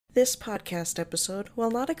This podcast episode,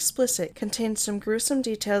 while not explicit, contains some gruesome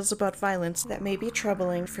details about violence that may be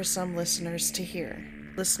troubling for some listeners to hear.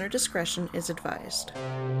 Listener discretion is advised.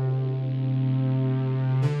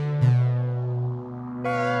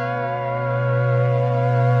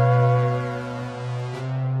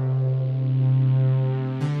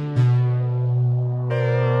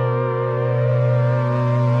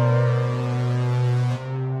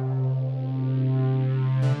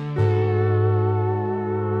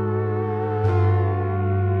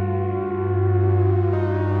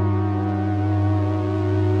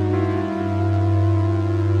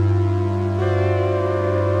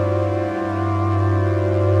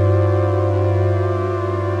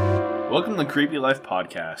 Welcome to the Creepy Life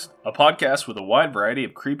Podcast, a podcast with a wide variety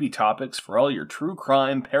of creepy topics for all your true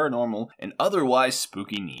crime, paranormal, and otherwise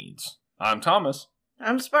spooky needs. I'm Thomas.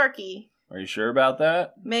 I'm Sparky. Are you sure about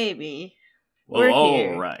that? Maybe. Well, We're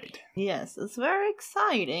here. alright. Yes, it's very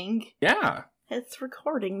exciting. Yeah. It's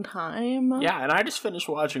recording time. Yeah, and I just finished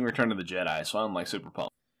watching Return of the Jedi, so I'm super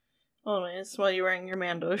pumped. Always, while you're wearing your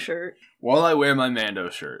Mando shirt. While I wear my Mando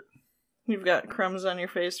shirt. You've got crumbs on your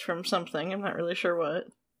face from something, I'm not really sure what.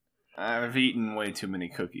 I've eaten way too many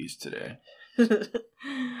cookies today.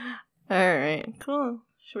 Alright, cool.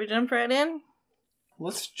 Should we jump right in?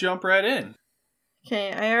 Let's jump right in.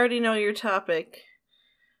 Okay, I already know your topic,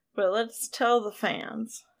 but let's tell the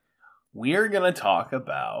fans. We are going to talk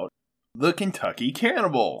about the Kentucky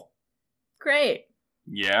Cannibal. Great.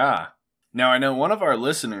 Yeah. Now, I know one of our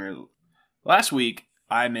listeners, last week,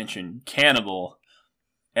 I mentioned cannibal,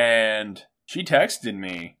 and she texted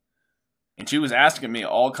me, and she was asking me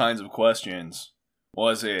all kinds of questions.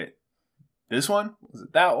 Was it this one? Was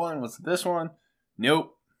it that one? Was it this one?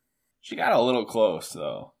 Nope. She got a little close,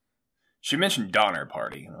 though. She mentioned Donner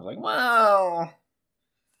Party, and I was like, well,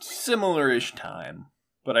 similar-ish time,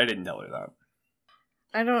 but I didn't tell her that.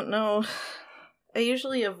 I don't know. I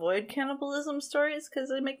usually avoid cannibalism stories because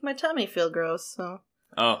they make my tummy feel gross, so...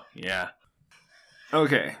 Oh, yeah.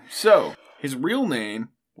 Okay, so, his real name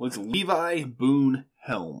was Levi Boone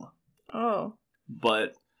Helm. Oh.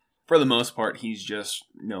 But, for the most part, he's just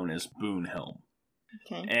known as Boone Helm.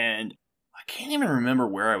 Okay. And I can't even remember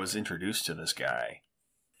where I was introduced to this guy.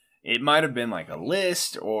 It might have been like a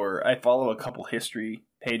list, or I follow a couple history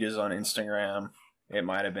pages on Instagram. It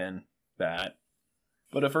might have been that.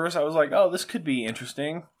 But at first I was like, oh, this could be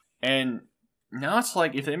interesting. And now it's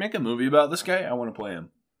like, if they make a movie about this guy, I want to play him.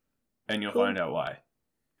 And you'll find out why.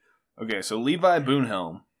 Okay, so Levi Boone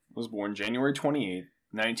Helm was born January 28th,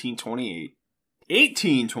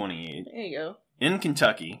 1828, There you go. in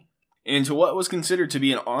Kentucky, into what was considered to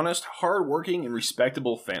be an honest, hard-working, and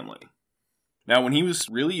respectable family. Now, when he was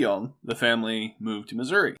really young, the family moved to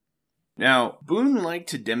Missouri. Now, Boone liked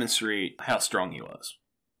to demonstrate how strong he was,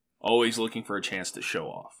 always looking for a chance to show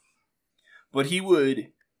off. But he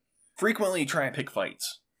would frequently try and pick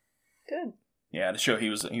fights. Good. Yeah, to show he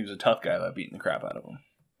was a tough guy by beating the crap out of him.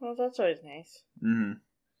 Well, that's always nice. Mm-hmm.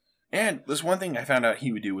 And there's one thing I found out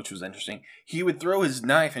he would do, which was interesting. He would throw his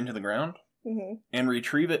knife into the ground and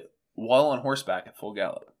retrieve it while on horseback at full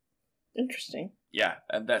gallop. Interesting. Yeah,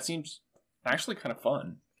 and that seems actually kind of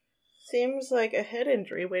fun. Seems like a head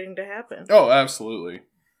injury waiting to happen. Oh, absolutely.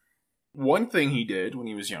 One thing he did when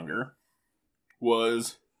he was younger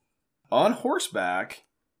was, on horseback,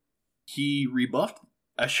 he rebuffed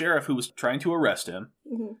a sheriff who was trying to arrest him,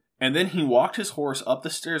 and then he walked his horse up the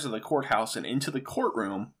stairs of the courthouse and into the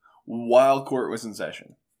courtroom while court was in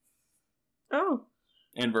session. Oh.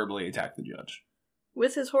 And verbally attacked the judge.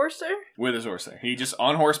 With his horse there? With his horse there. He just,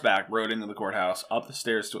 on horseback, rode into the courthouse, up the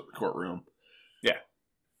stairs to the courtroom. Yeah.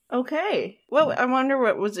 Okay. Well, I wonder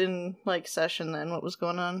what was in, session then. What was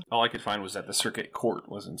going on? All I could find was that the circuit court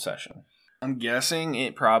was in session. I'm guessing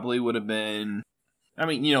it probably would have been... I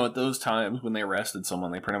mean, at those times when they arrested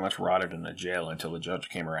someone, they pretty much rotted in a jail until the judge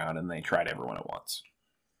came around and they tried everyone at once.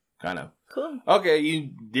 Kind of. Cool. Okay,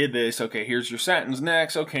 you did this. Okay, here's your sentence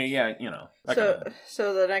next. Okay, yeah,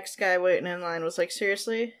 So the next guy waiting in line was like,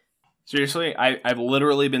 seriously? Seriously, I've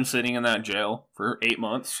literally been sitting in that jail for 8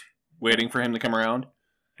 months, waiting for him to come around,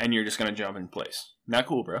 and you're just gonna jump in place. Not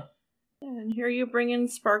cool, bro. And here you bring in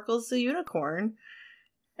Sparkles the unicorn,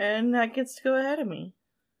 and that gets to go ahead of me.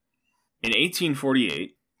 In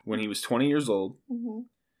 1848, when he was 20 years old,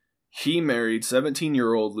 he married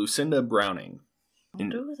 17-year-old Lucinda Browning. Don't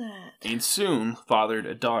do that. And soon fathered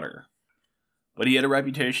a daughter. But he had a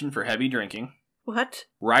reputation for heavy drinking. What?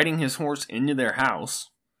 Riding his horse into their house.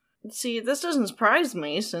 See, this doesn't surprise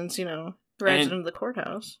me since, riding into the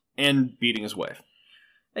courthouse. And beating his wife.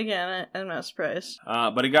 Again, I'm not surprised.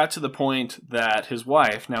 But it got to the point that his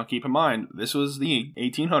wife, now keep in mind, this was the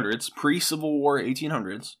 1800s, pre-Civil War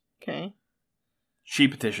 1800s, Okay. she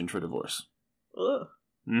petitioned for divorce. Ugh.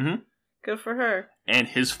 Mm-hmm. Good for her. And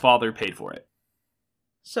his father paid for it.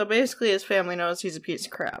 So basically his family knows he's a piece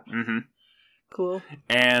of crap. Mm-hmm. Cool.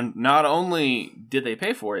 And not only did they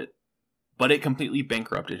pay for it, but it completely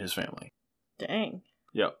bankrupted his family. Dang.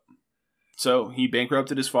 Yep. So he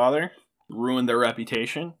bankrupted his father, ruined their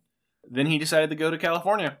reputation. Then he decided to go to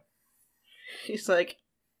California. He's like,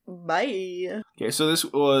 bye. Okay, so this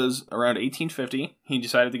was around 1850. He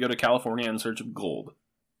decided to go to California in search of gold.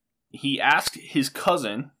 He asked his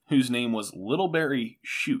cousin, whose name was Little Barry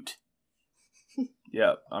Shute.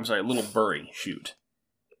 Yeah, I'm sorry, Little Burry Shute.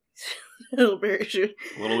 Little Barry Shute.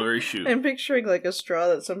 Little Barry Shute. I'm picturing like a straw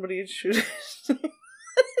that somebody shoots.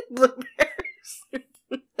 Little Barry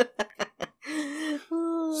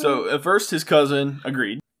So at first his cousin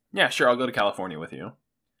agreed. Yeah, sure, I'll go to California with you.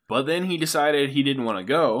 But then he decided he didn't want to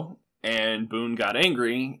go, and Boone got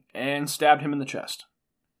angry and stabbed him in the chest.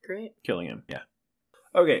 Great. Killing him, yeah.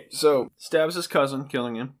 Okay, so stabs his cousin,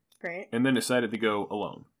 killing him, Great. and then decided to go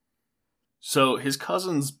alone. So his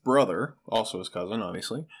cousin's brother, also his cousin,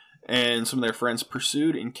 obviously, and some of their friends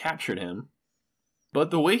pursued and captured him. But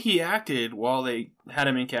the way he acted while they had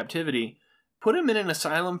him in captivity put him in an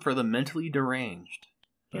asylum for the mentally deranged.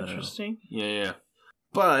 Interesting. Yeah.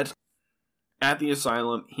 But at the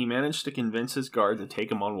asylum, he managed to convince his guard to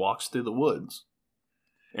take him on walks through the woods.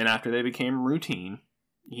 And after they became routine,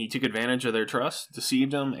 he took advantage of their trust,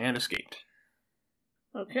 deceived them, and escaped.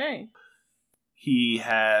 Okay. He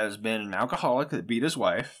has been an alcoholic that beat his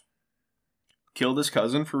wife, killed his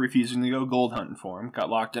cousin for refusing to go gold hunting for him, got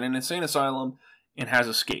locked in an insane asylum, and has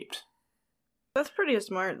escaped. That's pretty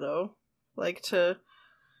smart, though. Like, to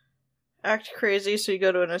act crazy so you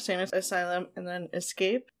go to an insane asylum and then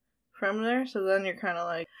escape from there. So then you're kind of,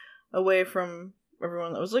 like, away from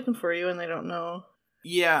everyone that was looking for you and they don't know.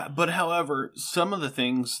 Yeah, but however, some of the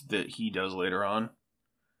things that he does later on,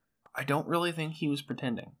 I don't really think he was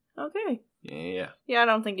pretending. Okay. Yeah. Yeah, I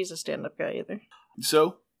don't think he's a stand-up guy either.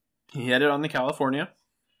 So, he headed on to California.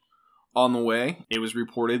 On the way, it was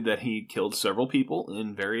reported that he killed several people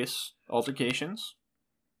in various altercations.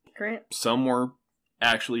 Great. Some were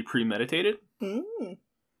actually premeditated. Mm.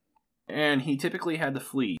 And he typically had to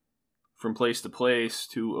flee from place to place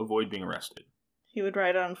to avoid being arrested. He would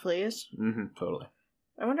ride on fleas. Mm-hmm, totally.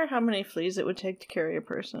 I wonder how many fleas it would take to carry a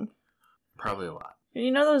person. Probably a lot.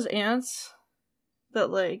 You know those ants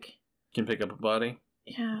that, like... Can pick up a body?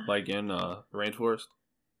 Yeah. Like in the rainforest?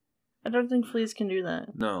 I don't think fleas can do that.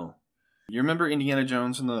 No. You remember Indiana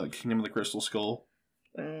Jones and the Kingdom of the Crystal Skull?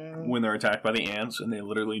 When they're attacked by the ants and they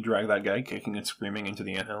literally drag that guy kicking and screaming into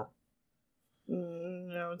the anthill?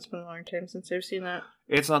 No, it's been a long time since I've seen that.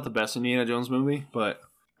 It's not the best Indiana Jones movie, but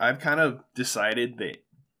I've kind of decided that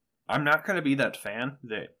I'm not going to be that fan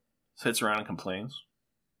that sits around and complains.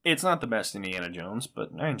 It's not the best Indiana Jones, but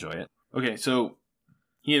I enjoy it. Okay, so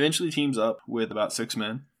he eventually teams up with about 6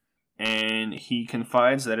 men, and he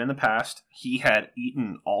confides that in the past, he had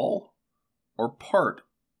eaten all or part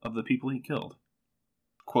of the people he killed.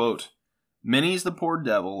 Quote, "Many's the poor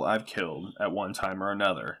devil I've killed at one time or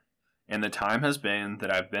another, and the time has been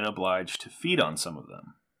that I've been obliged to feed on some of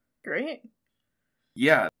them." Great.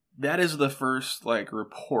 Yeah, that is the first,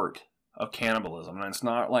 report of cannibalism, and it's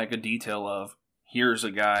not like a detail of, here's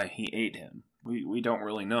a guy, he ate him. We don't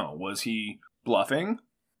really know. Was he bluffing,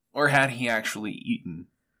 or had he actually eaten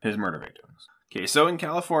his murder victims? Okay, so in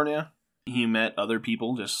California, he met other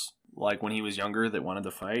people just like when he was younger that wanted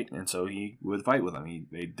to fight, and so he would fight with them.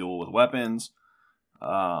 They'd duel with weapons.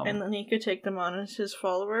 And then he could take them on as his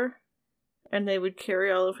follower, and they would carry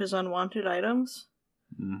all of his unwanted items.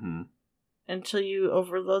 Mm-hmm. Until you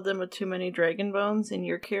overload them with too many dragon bones, and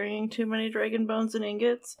you're carrying too many dragon bones and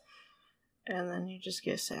ingots, and then you just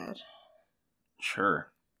get sad.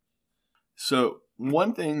 Sure. So,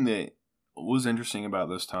 one thing that was interesting about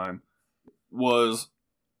this time was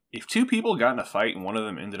if 2 people got in a fight and one of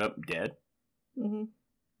them ended up dead, Mm-hmm.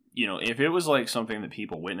 If it was like something that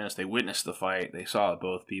people witnessed, they witnessed the fight, they saw that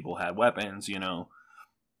both people had weapons,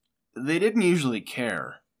 they didn't usually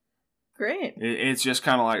care. Great. It's just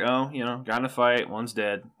kind of like, got in a fight, one's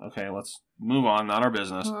dead. Okay, let's move on, not our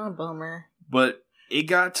business. Oh, bummer. But it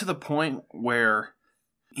got to the point where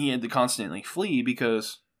he had to constantly flee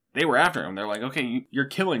because they were after him. They're like, okay, you're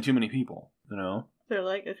killing too many people, They're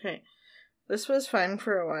like, okay, this was fine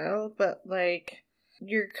for a while, but,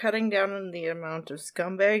 you're cutting down on the amount of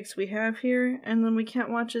scumbags we have here, and then we can't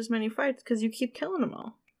watch as many fights because you keep killing them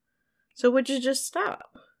all. So would you just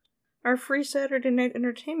stop? Our free Saturday night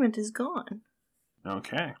entertainment is gone.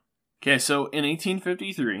 Okay. Okay, so in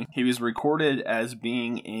 1853, he was recorded as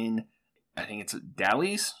being in, I think it's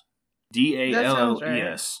Dalles?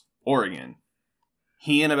 Dalles, Oregon.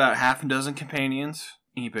 He and about half a dozen companions,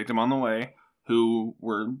 he picked them on the way, who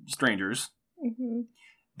were strangers. Mm-hmm.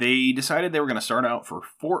 They decided they were going to start out for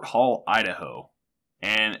Fort Hall, Idaho,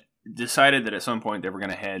 and decided that at some point they were going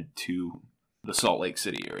to head to the Salt Lake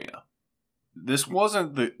City area. This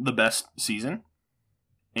wasn't the best season.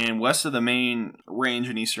 And west of the main range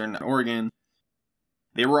in eastern Oregon,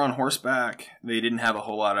 they were on horseback. They didn't have a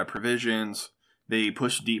whole lot of provisions. They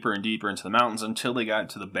pushed deeper and deeper into the mountains until they got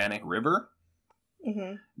to the Bannock River.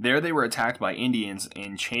 Mm-hmm. There they were attacked by Indians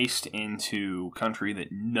and chased into country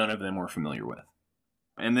that none of them were familiar with.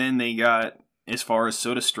 And then they got as far as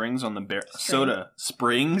Soda Springs on the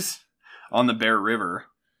Bear River.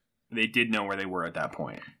 They did know where they were at that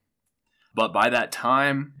point. But by that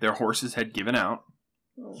time, their horses had given out.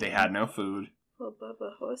 Oh, they had no food. Oh,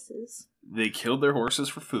 Bubba horses. They killed their horses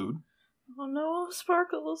for food. Oh no,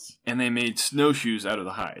 Sparkles. And they made snowshoes out of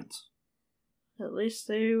the hides. At least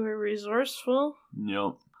they were resourceful.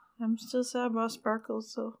 Yep. I'm still sad about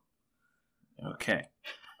Sparkles, so. Okay.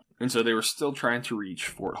 And so they were still trying to reach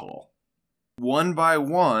Fort Hall. One by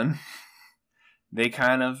one, they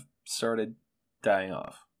kind of started dying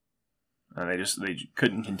off. And they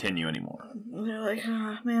couldn't continue anymore. They're like,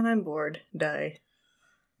 oh, man, I'm bored. Die.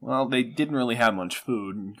 Well, they didn't really have much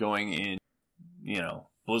food going in,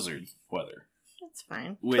 blizzard weather. That's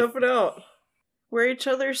fine. Tough it out. Wear each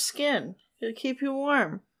other's skin. It'll keep you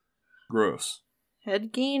warm. Gross.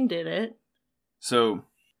 Ed Gein did it. So,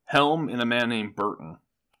 Helm and a man named Burton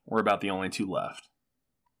were about the only two left.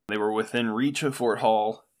 They were within reach of Fort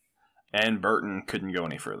Hall, and Burton couldn't go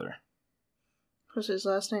any further. Was his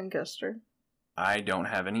last name Guster? I don't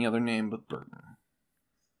have any other name but Burton.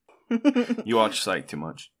 You watch Psych too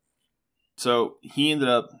much. So,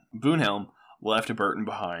 Boonhelm left Burton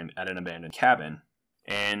behind at an abandoned cabin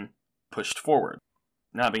and pushed forward.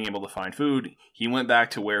 Not being able to find food, he went back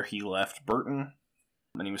to where he left Burton,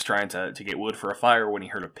 and he was trying to get wood for a fire when he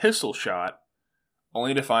heard a pistol shot,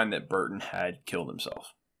 only to find that Burton had killed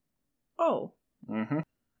himself. Oh. Mm-hmm.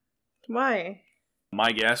 Why?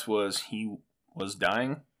 My guess was he was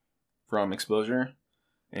dying from exposure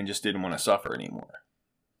and just didn't want to suffer anymore.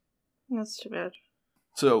 That's too bad.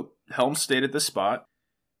 So, Helm stayed at this spot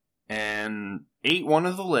and ate one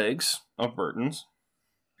of the legs of Burton's.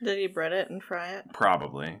 Did he bread it and fry it?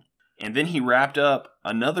 Probably. And then he wrapped up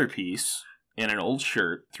another piece in an old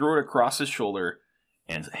shirt, threw it across his shoulder,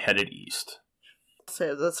 and headed east.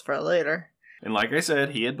 Save this for later. And like I said,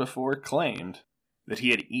 he had before claimed that he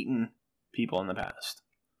had eaten people in the past.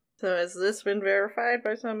 So has this been verified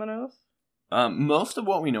by someone else? Most of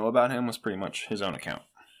what we know about him was pretty much his own account.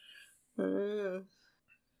 And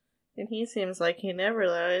he seems like he never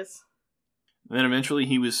lies. Then eventually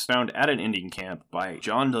he was found at an Indian camp by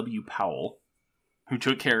John W. Powell, who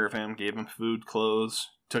took care of him, gave him food, clothes,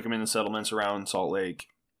 took him into settlements around Salt Lake.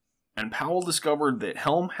 And Powell discovered that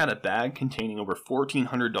Helm had a bag containing over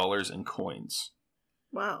 $1,400 in coins.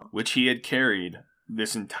 Wow. Which he had carried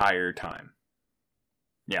this entire time.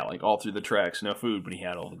 Yeah, like all through the treks, no food, but he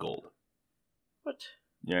had all the gold. What?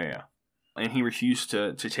 Yeah. And he refused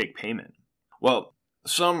to take payment. Well,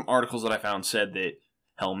 some articles that I found said that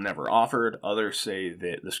Helm never offered. Others say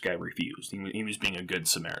that this guy refused. He was being a good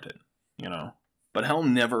Samaritan, But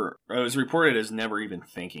Helm never, it was reported as never even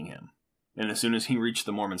thanking him. And as soon as he reached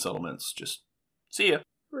the Mormon settlements, just, see ya.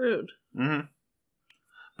 Rude. Mm-hmm.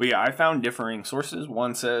 But yeah, I found differing sources.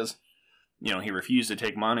 One says, he refused to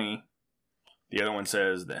take money. The other one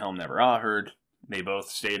says that Helm never offered. They both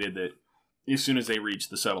stated that as soon as they reached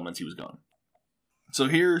the settlements, he was gone. So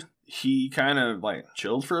here, he kind of,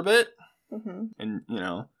 chilled for a bit. Mm-hmm.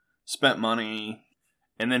 And, spent money.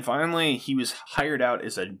 And then finally, he was hired out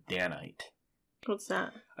as a Danite. What's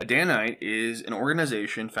that? A Danite is an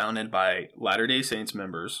organization founded by Latter-day Saints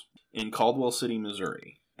members in Caldwell City,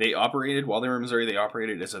 Missouri. While they were in Missouri, they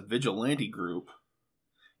operated as a vigilante group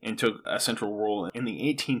and took a central role in the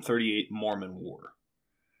 1838 Mormon War.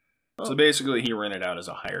 Oh. So basically, he rented out as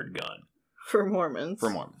a hired gun. For Mormons. For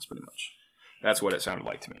Mormons, pretty much. That's what it sounded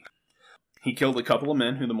like to me. He killed a couple of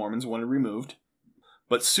men who the Mormons wanted removed,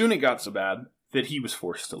 but soon it got so bad that he was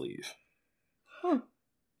forced to leave. Huh.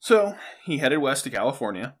 So, he headed west to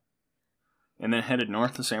California, and then headed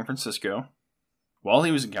north to San Francisco. While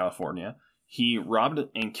he was in California, he robbed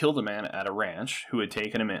and killed a man at a ranch who had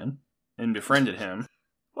taken him in and befriended him.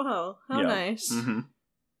 Wow, how nice. Mm-hmm.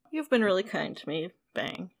 You've been really kind to me,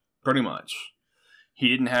 Bang. Pretty much. He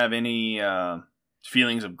didn't have any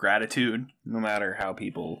feelings of gratitude, no matter how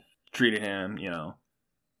people treated him,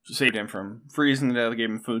 saved him from freezing to death, gave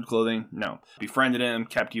him food, clothing. No. Befriended him,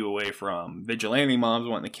 kept you away from vigilante mobs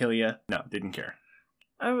wanting to kill you. No, didn't care.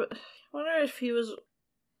 I wonder if he was...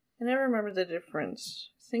 I never remember the difference.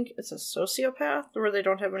 I think it's a sociopath, where they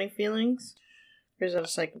don't have any feelings. Or is that a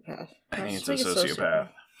psychopath? I think it's a sociopath.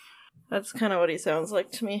 That's kind of what he sounds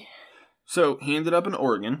like to me. So, he ended up in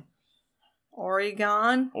Oregon.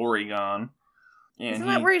 Oregon? And Isn't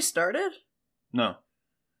that where he started? No.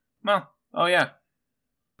 Well, oh yeah.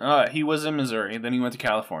 He was in Missouri, then he went to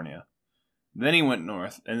California. Then he went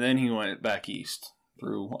north, and then he went back east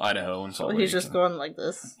through Idaho and Salt Lake. So he's just going like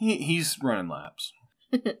this? He's running laps.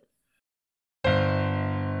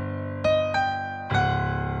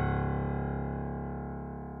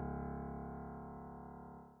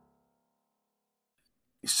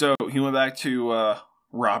 So he went back to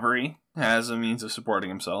robbery as a means of supporting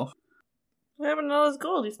himself. What happened to all his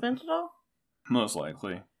gold? He spent it all? Most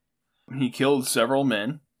likely. He killed several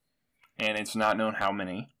men, and it's not known how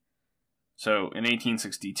many. So in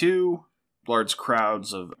 1862, large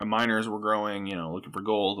crowds of miners were growing, looking for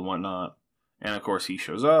gold and whatnot. And of course he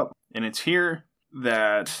shows up, and it's here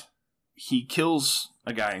that he kills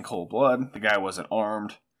a guy in cold blood. The guy wasn't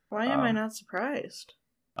armed. Why am I not surprised?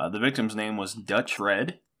 The victim's name was Dutch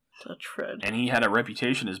Fred. Dutch Fred. And he had a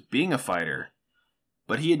reputation as being a fighter,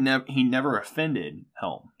 but he never offended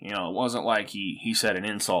Helm. It wasn't like he said an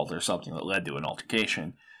insult or something that led to an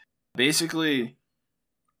altercation. Basically,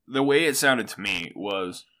 the way it sounded to me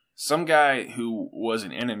was some guy who was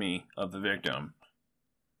an enemy of the victim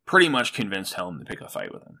pretty much convinced Helm to pick a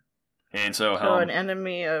fight with him. And so Helm... an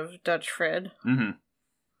enemy of Dutch Fred? Mm-hmm.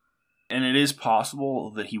 And it is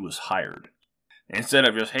possible that he was hired. Instead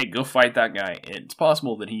of just, hey, go fight that guy, it's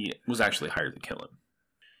possible that he was actually hired to kill him.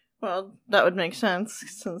 Well, that would make sense,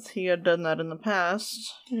 since he had done that in the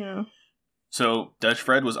past. Yeah. So, Dutch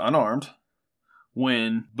Fred was unarmed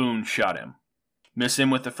when Boone shot him. Missed him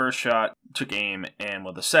with the first shot, took aim, and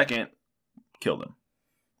with the second, killed him.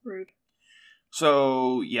 Rude.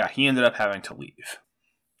 So, yeah, he ended up having to leave.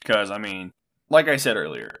 Because, like I said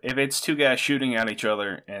earlier, if it's two guys shooting at each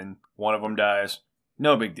other and one of them dies,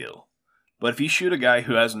 no big deal. But if you shoot a guy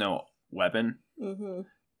who has no weapon,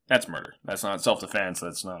 that's murder. That's not self-defense.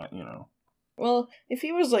 That's not, Well, if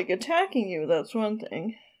he was, attacking you, that's one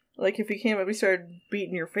thing. Like, if he came up, he started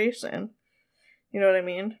beating your face in. You know what I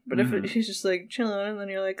mean? But if he's just, chilling, and then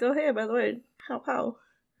you're like, oh, hey, by the way, how?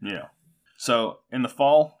 Yeah. So, in the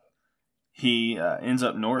fall, he ends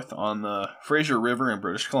up north on the Fraser River in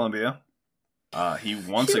British Columbia. He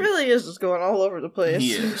really is just going all over the place.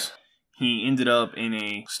 He is. He ended up in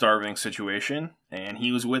a starving situation, and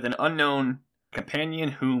he was with an unknown companion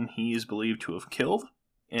whom he is believed to have killed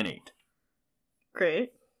and ate.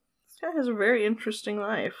 Great. This guy has a very interesting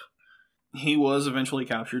life. He was eventually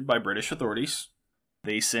captured by British authorities.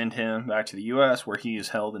 They send him back to the U.S., where he is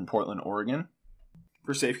held in Portland, Oregon,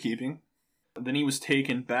 for safekeeping. Then he was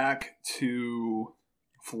taken back to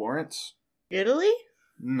Florence. Italy?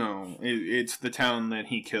 No, it's the town that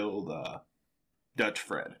he killed Dutch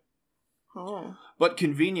Fred. Oh. But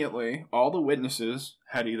conveniently, all the witnesses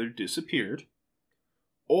had either disappeared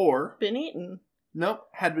or... been eaten. Nope,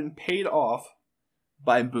 had been paid off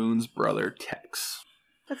by Boone's brother, Tex.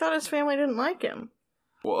 I thought his family didn't like him.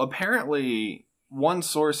 Well, apparently, one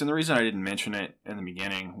source, and the reason I didn't mention it in the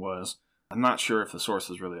beginning was, I'm not sure if the source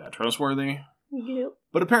is really that trustworthy. Yep.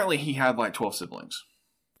 But apparently he had 12 siblings.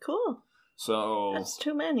 Cool. So... that's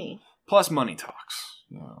too many. Plus money talks.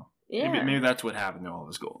 Yeah. Maybe that's what happened to all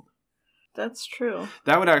his gold. That's true.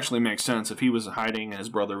 That would actually make sense if he was hiding and his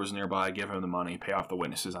brother was nearby, give him the money, pay off the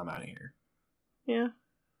witnesses, I'm out of here. Yeah.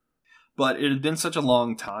 But it had been such a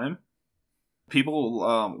long time, people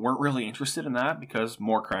weren't really interested in that because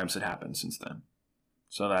more crimes had happened since then.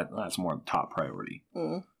 So that's more top priority.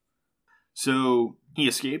 Mm. So he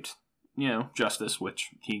escaped, justice, which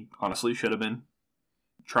he honestly should have been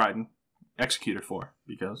tried and executed for,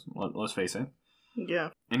 because, let's face it.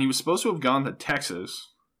 Yeah. And he was supposed to have gone to Texas,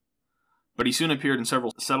 but he soon appeared in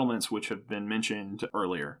several settlements which have been mentioned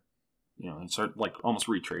earlier. And started almost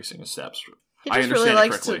retracing his steps. He just really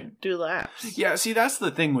likes to do laps. Yeah, see, that's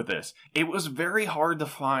the thing with this. It was very hard to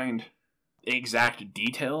find exact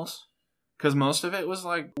details, because most of it was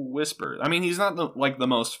whispered. He's not the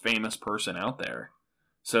most famous person out there.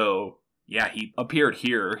 So, yeah, he appeared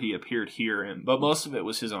here, but most of it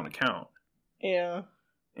was his own account. Yeah.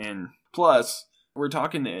 And plus, we're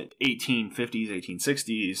talking the 1850s,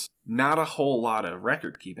 1860s, not a whole lot of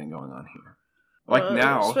record keeping going on here.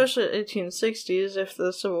 Now... especially 1860s, if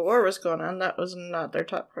the Civil War was going on, that was not their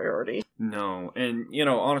top priority. No, and,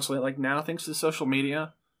 honestly, now thanks to social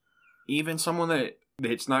media, even someone that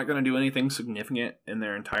It's not going to do anything significant in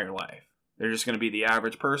their entire life. They're just going to be the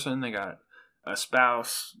average person. They got a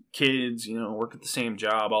spouse, kids, work at the same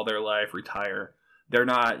job all their life, retire. They're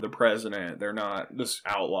not the president. They're not this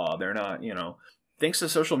outlaw. They're not, thanks to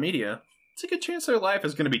social media, it's a good chance their life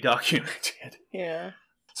is going to be documented. Yeah.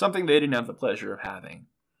 Something they didn't have the pleasure of having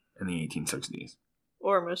in the 1860s.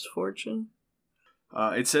 Or misfortune.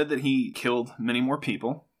 It said that he killed many more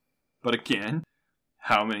people. But again,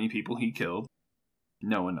 how many people he killed,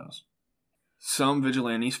 no one knows. Some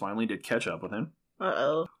vigilantes finally did catch up with him.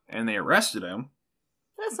 Uh-oh. And they arrested him.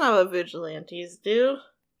 That's not what vigilantes do.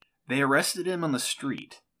 They arrested him on the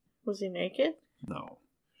street. Was he naked? No.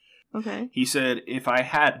 Okay. He said, if I'd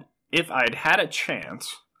had a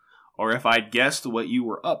chance, or if I'd guessed what you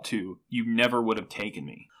were up to, you never would have taken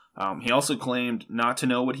me. He also claimed not to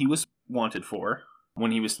know what he was wanted for.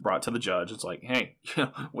 When he was brought to the judge, it's like, hey,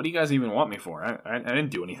 what do you guys even want me for? I didn't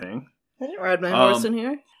do anything. I didn't ride my horse in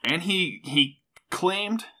here. And he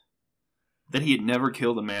claimed that he had never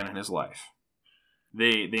killed a man in his life.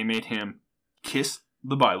 They made him kiss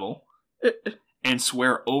the Bible and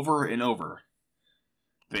swear over and over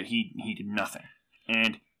that he did nothing.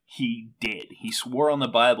 And he did. He swore on the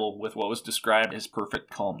Bible with what was described as perfect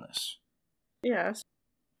calmness. Yes.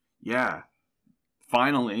 Yeah.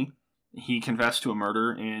 Finally, he confessed to a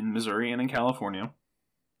murder in Missouri and in California.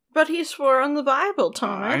 But he swore on the Bible,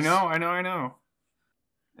 Thomas. I know.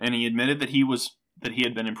 And he admitted that he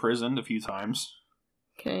had been imprisoned a few times.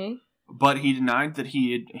 Okay. But he denied that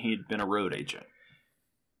he had been a road agent.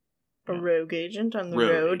 A rogue agent on the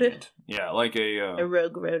road? Agent. Yeah, like a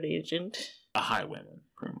rogue road agent. A highwayman,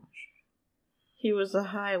 pretty much. He was a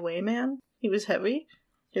highwayman? He was heavy?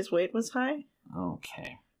 His weight was high?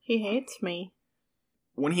 Okay. He hates me.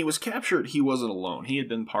 When he was captured, he wasn't alone. He had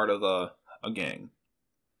been part of a gang.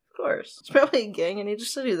 Of course. It's probably a gang, and he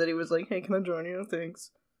just said that he was like, hey, can I join you?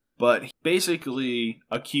 Thanks. But he basically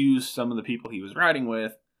accused some of the people he was riding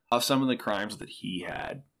with of some of the crimes that he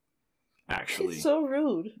had, actually. He's so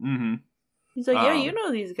rude. Mm-hmm. He's like, yeah, you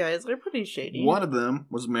know these guys. They're pretty shady. One of them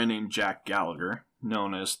was a man named Jack Gallagher,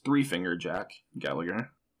 known as Three-Finger Jack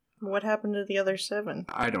Gallagher. What happened to the other 7?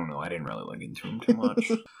 I don't know. I didn't really look into him too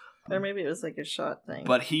much. Or maybe it was like a shot thing.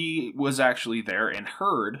 But he was actually there and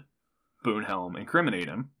heard Boone Helm incriminate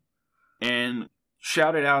him and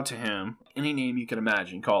shouted out to him any name you can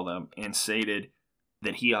imagine, called him, and stated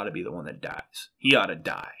that he ought to be the one that dies. He ought to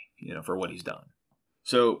die, for what he's done.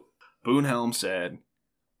 So Boone Helm said,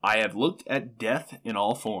 I have looked at death in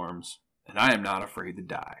all forms, and I am not afraid to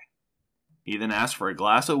die. He then asked for a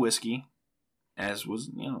glass of whiskey, as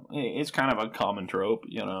was, it's kind of a common trope,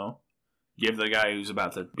 Give the guy who's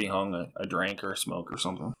about to be hung a drink or a smoke or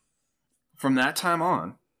something. From that time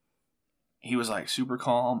on, he was like super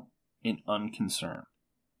calm and unconcerned.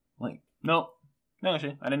 Like, nope, no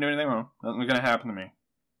shit, I didn't do anything wrong. Nothing's gonna happen to me.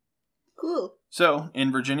 Cool. So,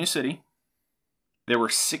 in Virginia City, there were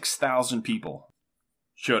 6,000 people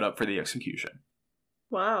showed up for the execution.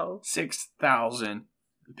 Wow. 6,000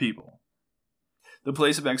 people. The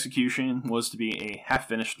place of execution was to be a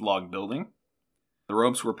half-finished log building. The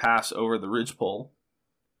ropes were passed over the ridgepole.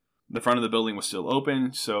 The front of the building was still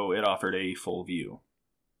open, so it offered a full view.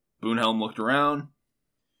 Boone Helm looked around.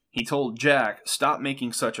 He told Jack, stop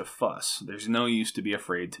making such a fuss. There's no use to be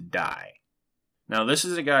afraid to die. Now, this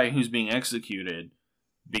is a guy who's being executed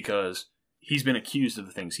because he's been accused of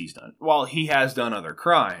the things he's done. While he has done other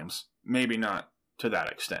crimes, maybe not to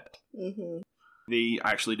that extent. Mm-hmm. They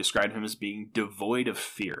actually described him as being devoid of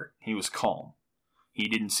fear. He was calm. He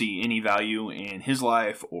didn't see any value in his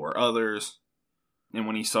life or others. And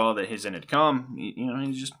when he saw that his end had come, he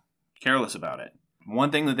was just careless about it.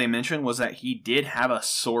 One thing that they mentioned was that he did have a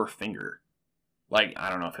sore finger. Like, I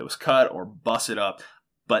don't know if it was cut or busted up,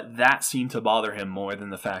 but that seemed to bother him more than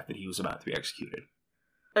the fact that he was about to be executed.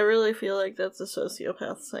 I really feel like that's a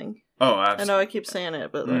sociopath thing. Oh, absolutely. I know I keep saying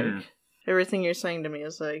it, but everything you're saying to me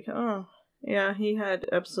is like, oh, yeah, he had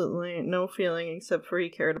absolutely no feeling except for he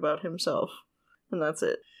cared about himself. And that's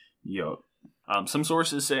it. Yo. Some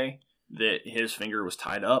sources say that his finger was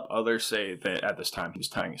tied up. Others say that at this time he was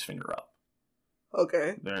tying his finger up.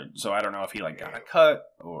 Okay. So I don't know if he got a cut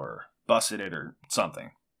or busted it or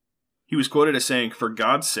something. He was quoted as saying, for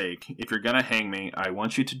God's sake, if you're gonna hang me, I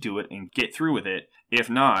want you to do it and get through with it. If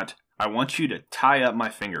not, I want you to tie up my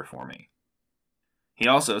finger for me. He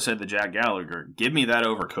also said to Jack Gallagher, give me that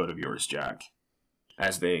overcoat of yours, Jack.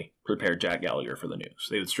 As they prepared Jack Gallagher for the news.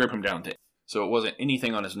 They would strip him down to so it wasn't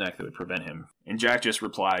anything on his neck that would prevent him. And Jack just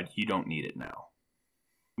replied, you don't need it now.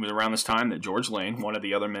 It was around this time that George Lane, one of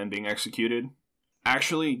the other men being executed,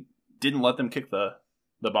 actually didn't let them kick the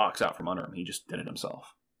box out from under him. He just did it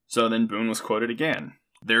himself. So then Boone was quoted again.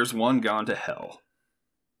 There's one gone to hell.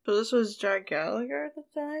 So this was Jack Gallagher that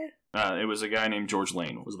died? It was a guy named George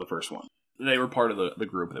Lane was the first one. They were part of the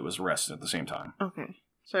group that was arrested at the same time. Okay.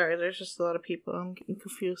 Sorry, there's just a lot of people. I'm getting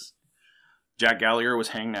confused. Jack Gallagher was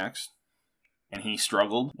hanged next, and he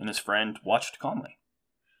struggled, and his friend watched calmly.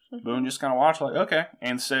 Boone just kind of watched like, okay,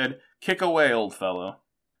 and said, kick away, old fellow.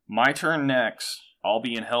 My turn next. I'll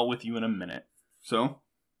be in hell with you in a minute. So,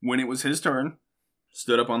 when it was his turn,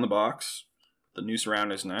 stood up on the box, the noose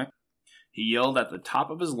around his neck. He yelled at the top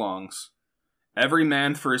of his lungs, every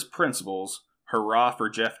man for his principles, hurrah for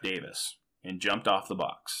Jeff Davis, and jumped off the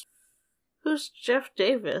box. Who's Jeff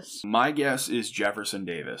Davis? My guess is Jefferson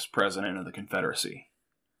Davis, President of the Confederacy.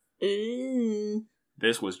 Ooh.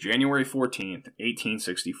 This was January 14th,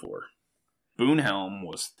 1864. Boone Helm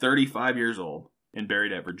was 35 years old and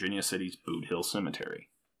buried at Virginia City's Boot Hill Cemetery.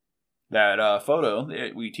 That photo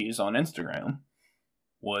that we teased on Instagram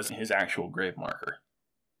was his actual grave marker.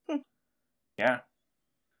 Yeah.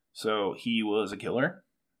 So he was a killer,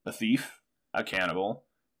 a thief, a cannibal.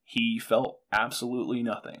 He felt absolutely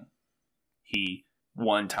nothing. He,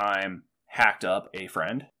 one time, hacked up a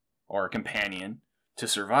friend or a companion to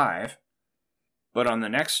survive. But on the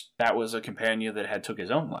next, that was a companion that had took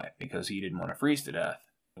his own life because he didn't want to freeze to death.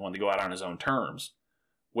 He wanted to go out on his own terms.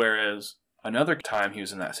 Whereas another time he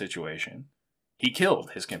was in that situation, he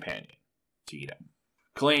killed his companion to eat him.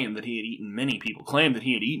 Claimed that he had eaten many people. Claimed that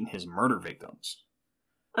he had eaten his murder victims.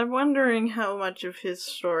 I'm wondering how much of his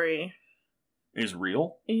story Is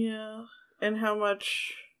real? Yeah, and how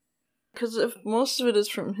much... Because if most of it is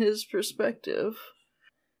from his perspective...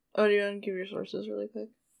 Oh, do you want to give your sources really quick?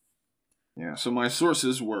 Yeah, so my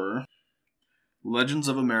sources were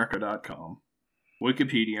legendsofamerica.com,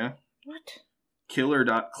 Wikipedia, What?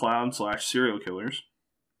 killer.cloud/serial killers,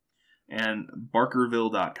 and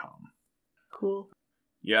barkerville.com. Cool.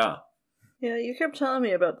 Yeah. Yeah, you kept telling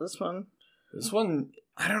me about this one. This one,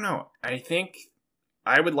 I don't know. I think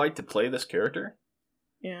I would like to play this character.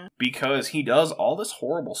 Yeah. Because he does all this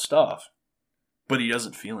horrible stuff, but he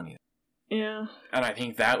doesn't feel anything. Yeah. And I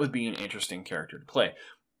think that would be an interesting character to play.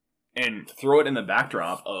 And throw it in the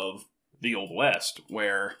backdrop of the Old West,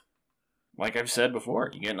 where, like I've said before,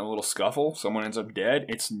 you get in a little scuffle, someone ends up dead,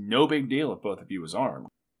 it's no big deal if both of you was armed.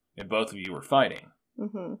 If both of you were fighting.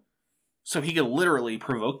 Mm-hmm. So he could literally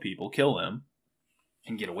provoke people, kill them,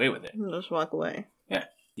 and get away with it. And just walk away. Yeah.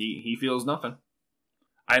 He feels nothing.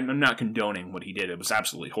 I'm not condoning what he did. It was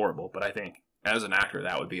absolutely horrible, but I think, as an actor,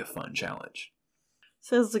 that would be a fun challenge.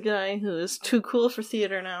 Says the guy who is too cool for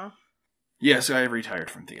theater now. Yes, I have retired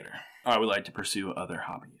from theater. I would like to pursue other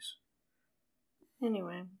hobbies.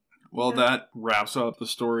 Anyway. Well, Yeah. that wraps up the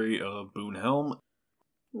story of Boone Helm.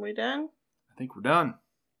 We done? I think we're done.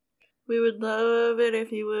 We would love it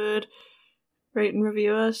if you would rate and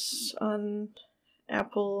review us on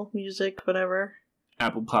Apple Music, whatever.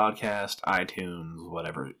 Apple Podcast, iTunes,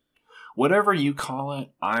 whatever. Whatever you call it,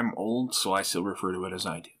 I'm old, so I still refer to it as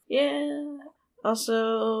iTunes. Yeah.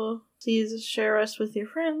 Also, please share us with your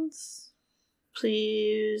friends.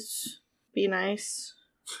 Please be nice.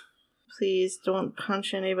 Please don't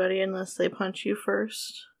punch anybody unless they punch you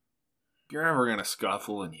first. If you're ever gonna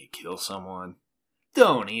scuffle and you kill someone,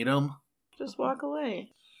 don't eat them. Just walk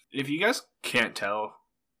away. If you guys can't tell,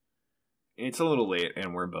 it's a little late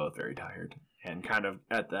and we're both very tired. And kind of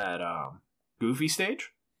at that goofy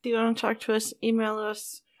stage. If you want to talk to us, email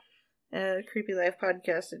us at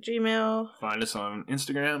creepylifepodcast@gmail.com. Find us on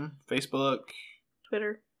Instagram, Facebook.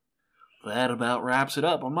 Twitter. That about wraps it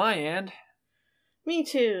up on my end. Me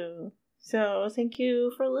too. So, thank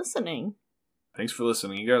you for listening. Thanks for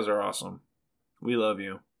listening. You guys are awesome. We love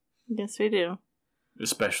you. Yes, we do.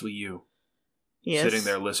 Especially you. Yes. Sitting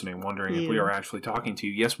there listening, wondering if we are actually talking to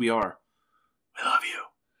you. Yes, we are. We love you.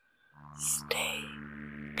 Stay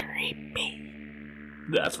creepy.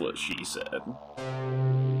 That's what she said.